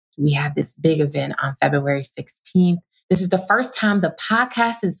We have this big event on February 16th. This is the first time the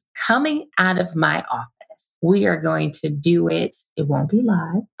podcast is coming out of my office. We are going to do it. It won't be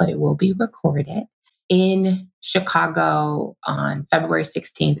live, but it will be recorded in Chicago on February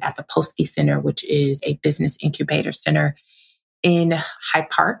 16th at the Polsky Center, which is a business incubator center in Hyde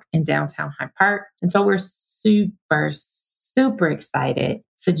Park, in downtown Hyde Park. And so we're super excited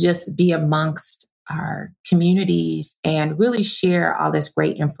to just be amongst our communities and really share all this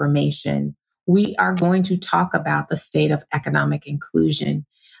great information. We are going to talk about the state of economic inclusion.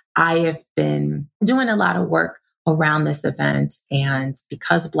 I have been doing a lot of work around this event, and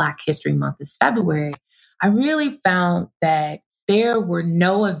because Black History Month is February, I really found that there were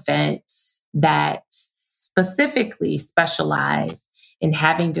no events that specifically specialize in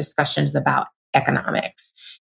having discussions about economics.